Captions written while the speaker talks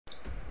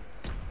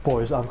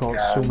Boys, I've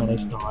got so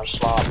many stars.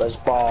 Slap his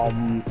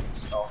bomb.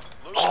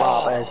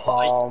 Slap his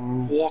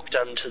bomb. Walked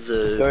into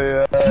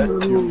the...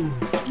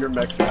 You're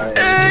Mexican.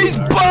 He's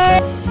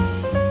bomb!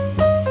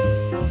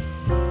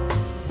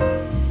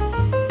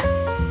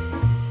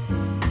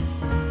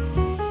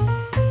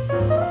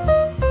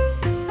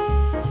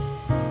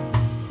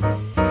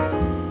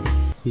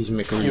 He's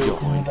making a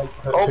joint.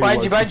 Oh,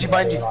 behind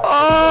you.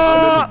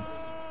 Ah!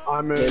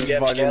 I'm Get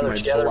inviting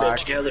together, my black,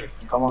 together.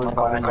 Come on.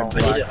 I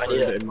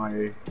need it. and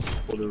my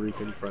Puerto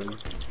Rican friend.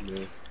 Yeah.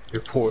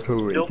 Your Puerto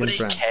Rican Nobody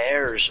friend.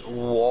 cares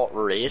what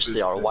race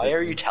they are. Why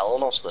are you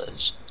telling us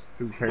this?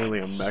 Who's apparently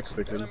a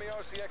Mexican.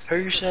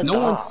 Who said No that?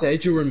 one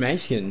said you were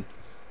Mexican.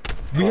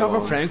 We have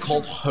a friend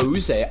called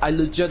Jose. I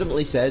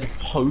legitimately said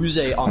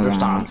Jose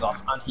understands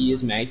us and he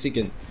is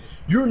Mexican.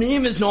 Your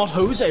name is not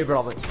Jose,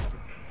 brother.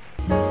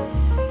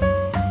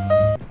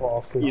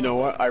 You know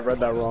what? I read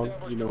that wrong.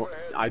 You know,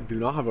 I do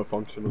not have a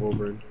functional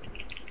brain.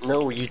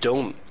 No, you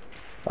don't.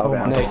 Nick,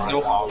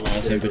 no harm,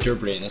 but your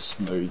brain is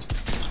smooth.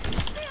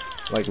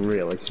 Like,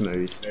 really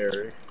smooth.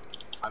 Very.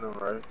 I know,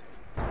 right?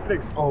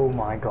 Oh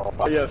my god.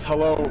 Yes,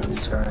 hello,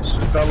 These guys.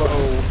 fellow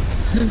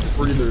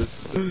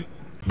breathers.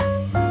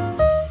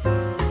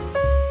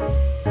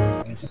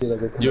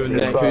 Yo,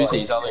 Nick, who's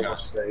these other Take a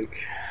guys? steak.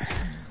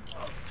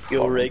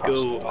 Yo, Fucking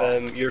pissed me Rico,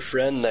 off. your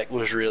friend Nick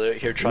was really out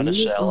here trying to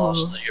sell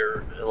us that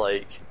you're,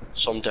 like,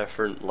 some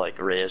different, like,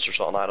 race or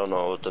something. I don't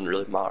know, it didn't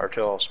really matter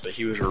to us, but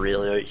he was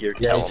really out here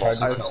telling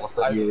us.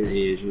 You're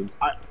Asian.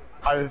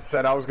 I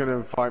said I was gonna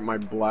invite my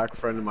black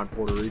friend and my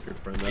Puerto Rican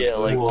friend. That's Yeah,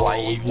 like,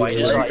 why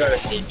does that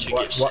even need to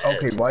get said?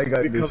 Okay, why you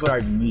gotta Because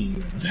describe me?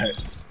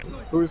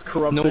 Who's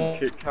corrupted No.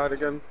 Kit Kat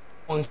again?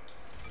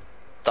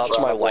 That's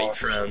my white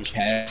friend.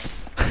 That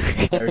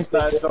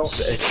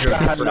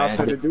had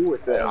nothing to do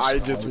with it. I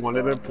just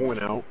wanted to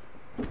point out.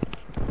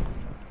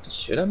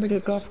 Should I make a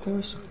golf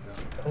course?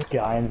 This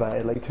guy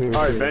invited like 2 or 3.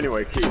 Alright, but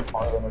anyway, Keith.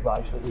 One of them was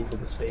actually equal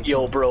to speak.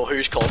 Yo, bro,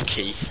 who's called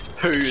Keith?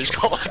 Who's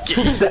called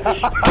Keith? They're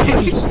going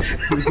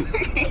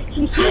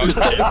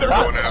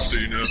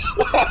after you now.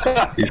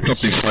 He's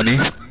something funny.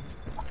 Bro,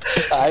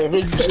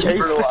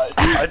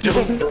 I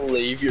don't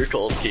believe you're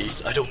called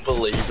Keith. I don't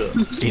believe it.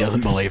 He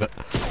doesn't believe it.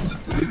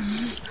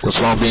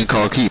 What's wrong being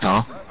called Keiht,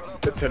 huh?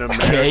 It's an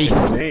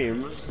American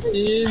name.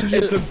 It's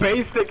a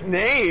basic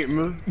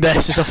name.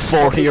 This is a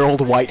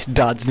 40-year-old white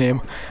dad's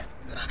name.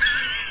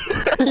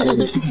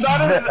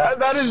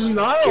 That is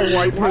not a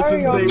white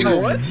person's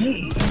name. What?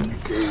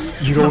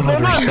 You don't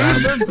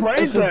understand. They're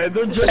brain dead.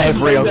 They're just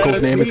Every as dead uncle's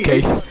as name me. is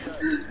Keith.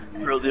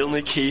 Bro, the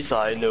only Keith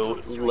I know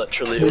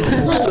literally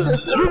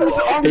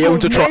He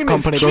owns a truck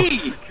company, bro.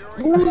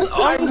 Whose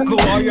uncle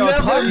are you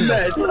talking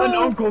about? An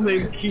uncle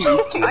named Keith.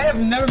 I have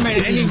never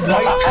met any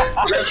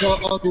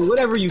white uncle,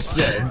 whatever you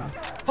said.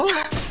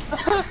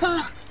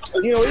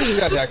 You know, this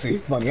guy's actually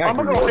funny. I'm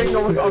gonna go hang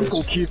out with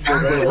Uncle Keith for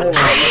a bit.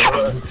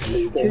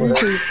 Hold on.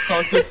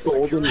 Such a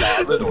golden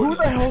lava. Who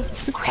the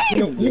hell's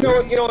You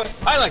know what?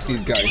 I like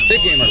these guys. They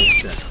gain my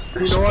respect.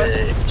 You know what?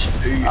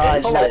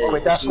 Nick, we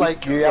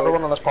dislike you.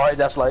 Everyone on this party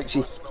dislikes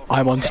you.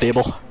 I'm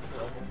unstable.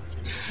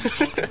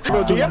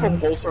 Bro, do you have a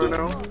pulsar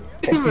now?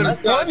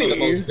 That's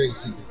funny.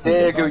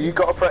 Diego, you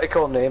got a pretty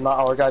cool name. That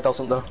other guy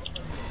doesn't though.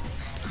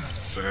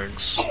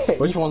 Thanks.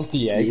 Which one's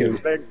Diego?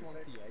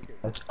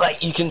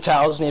 Like you can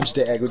tell his name's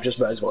Diego just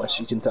by his voice.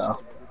 You can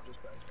tell.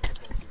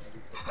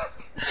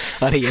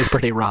 And he is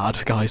pretty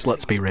rad, guys,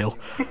 let's be real.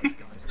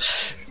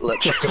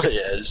 literally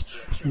is.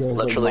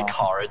 Literally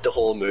carried the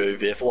whole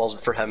movie. If it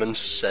wasn't for him and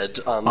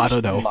Sid and I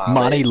don't know.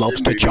 Manny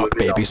loves to chuck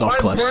babies off My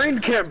cliffs. brain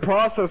can't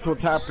process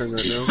what's happening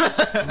right now.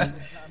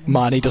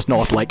 Manny does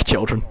not like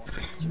children.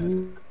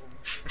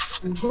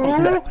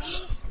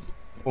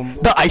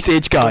 The Ice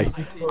Age guy. Get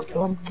with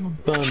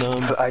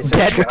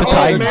the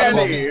times.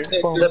 Manny!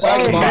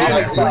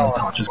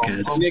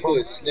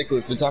 Nicholas,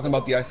 they're talking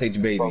about the Ice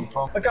Age baby.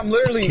 Like I'm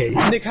literally,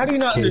 Nick, how do you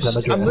not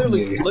understand? I'm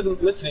literally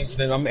listening to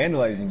them. I'm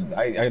analyzing.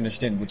 I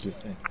understand what you're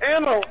saying.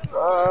 Anno!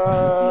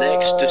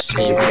 Next to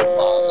see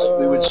like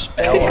we would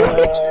spell it,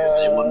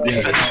 it wouldn't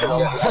be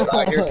physical.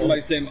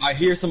 I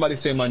hear somebody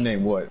say my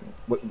name. What?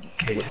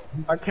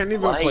 I can't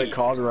even play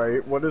COD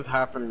right. What is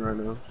happening right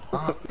now?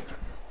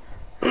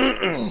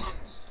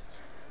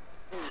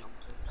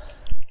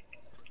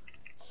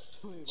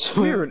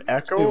 I'm hearing an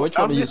echo. Hey, which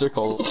one of these are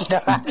called?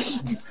 I'm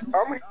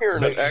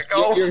hearing an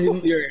echo. You're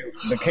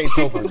the Keiht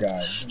over guy.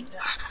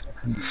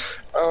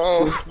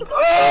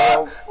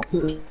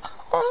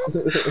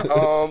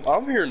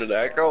 I'm hearing an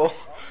echo.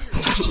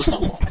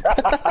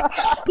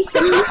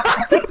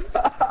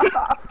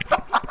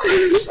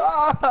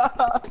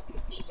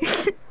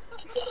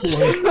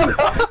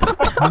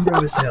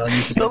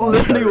 That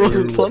literally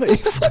wasn't funny.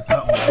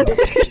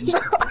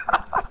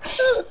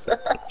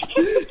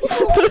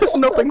 There's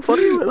nothing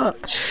funny with that.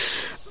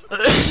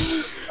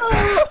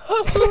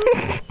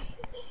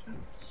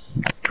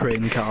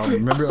 Train car.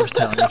 Remember I was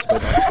telling you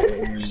about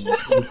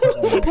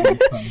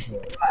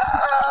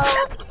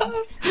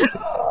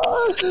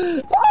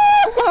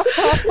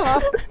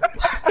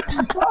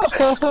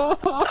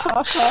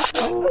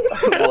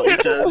What he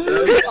did.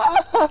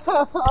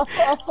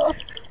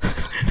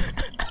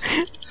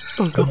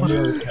 Oh god.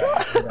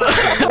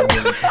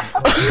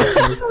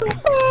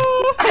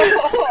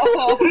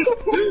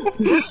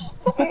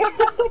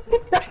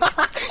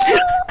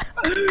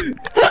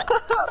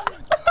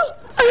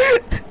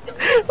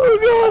 Oh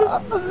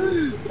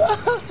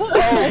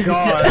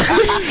god.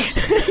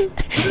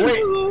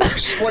 Wait,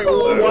 why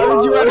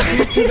did you add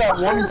me to that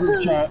one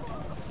group chat?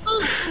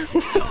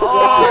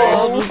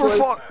 Oh, for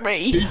fuck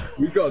me.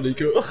 We got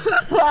Nico.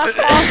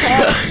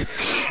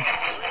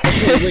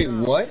 Wait,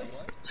 what?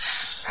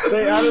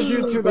 They added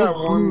you to that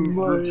one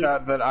group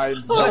chat that I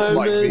don't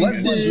like being What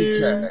one group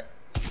chat?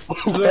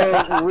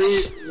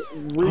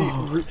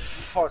 The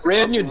fuck.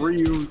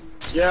 Reunion.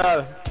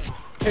 Yeah.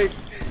 Hey,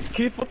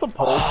 Keith, what's a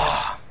post?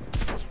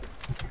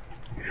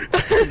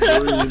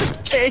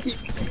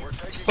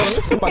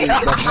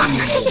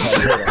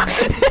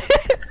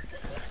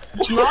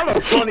 It's not a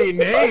funny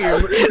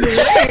name. It's a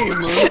name.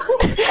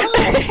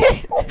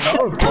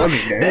 Not a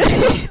funny name.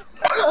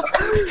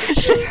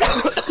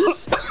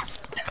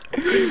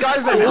 These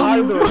guys are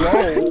high the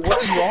roll.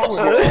 What's wrong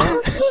with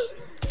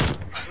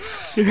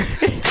you?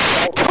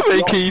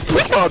 Hey Keith,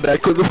 we can't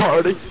echo the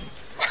party.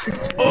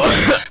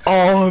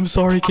 Oh, I'm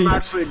sorry, I'm Keith.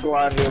 actually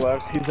glad he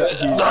left. He's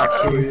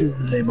actually.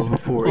 The name of a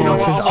 4 Oh, year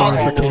I'm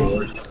sorry for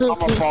Keith. I'm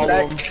gonna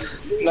follow him.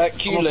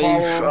 Let you I'm leave.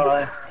 gonna follow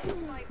him.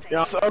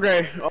 Yeah.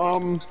 Okay.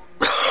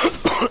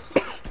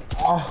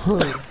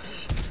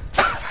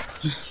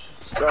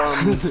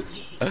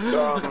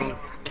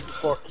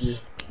 Fuck you.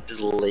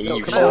 Just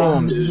leave. Oh,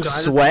 I'm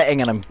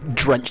sweating and I'm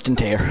drenched in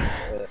tear.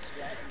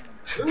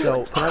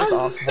 So, can I just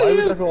ask, why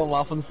was everyone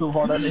laughing so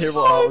hard? I didn't hear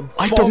what happened.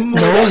 I don't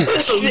know.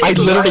 I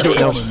literally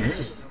don't know.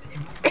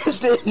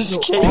 His name's I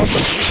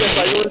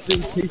Keiht. was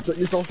in Keith, but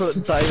you also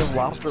dying of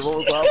laughter. What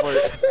was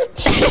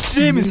that His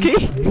name is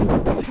Keith.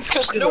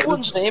 Because no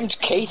one's named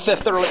Keiht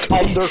if they're like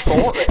under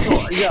 40.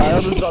 like? Yeah, I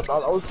understand that.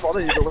 That was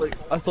funny, but like,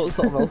 I thought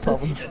something else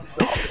happened.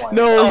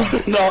 No.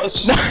 No,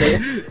 it's just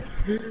Keiht.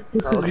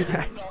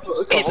 Okay.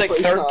 He's like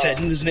 13,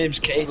 his name's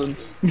Keiht.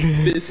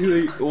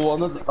 Basically,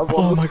 one of the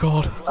Oh my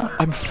god.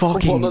 I'm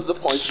fucking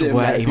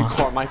sweaty, man.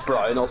 caught my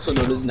fry and also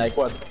known his neck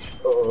went,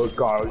 oh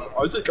guys,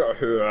 I think I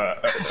hear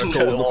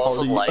It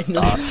wasn't like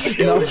that.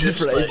 That was just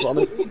really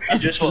funny. You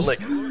just went like,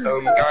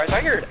 guys,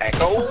 I heard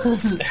echo.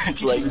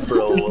 It's like,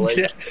 bro, like,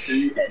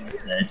 who ends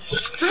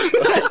this?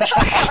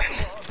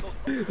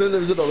 Then there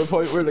was another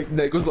point where like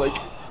Nick was like,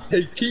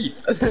 hey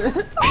Keith.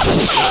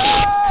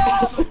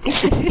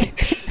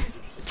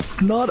 It's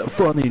not a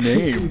funny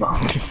name.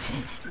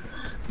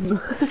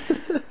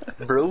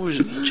 Bro,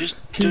 dude was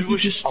just sitting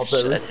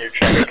here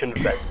trying to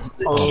convince us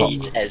that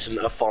Keiht isn't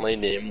a funny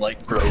name.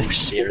 Like, bro,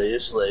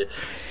 seriously.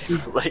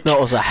 Like, That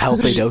was a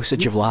healthy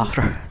dosage of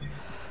laughter.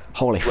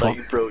 Holy fuck. like,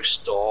 bro,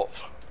 stop.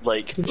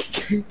 Like,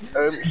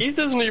 Keith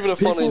isn't even a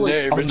funny People, like,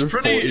 name. It's under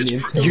pretty.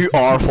 40 It's You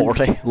are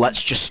 40.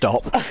 Let's just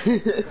stop.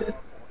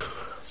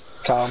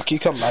 Calm, can you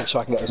come back so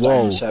I can get his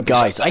Whoa, name?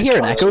 guys, I hear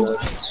an echo.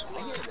 guys,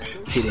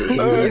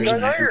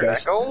 I heard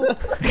echo.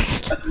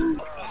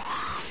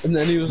 And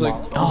then he was like,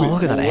 Oh,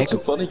 look at that what's so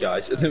echo. funny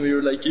guys? And then we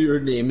were like, your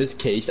name is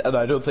Keith, and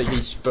I don't think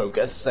he spoke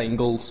a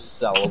single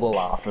syllable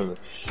after that.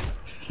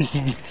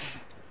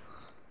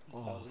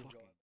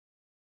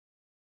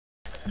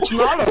 It's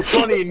not a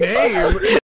funny name.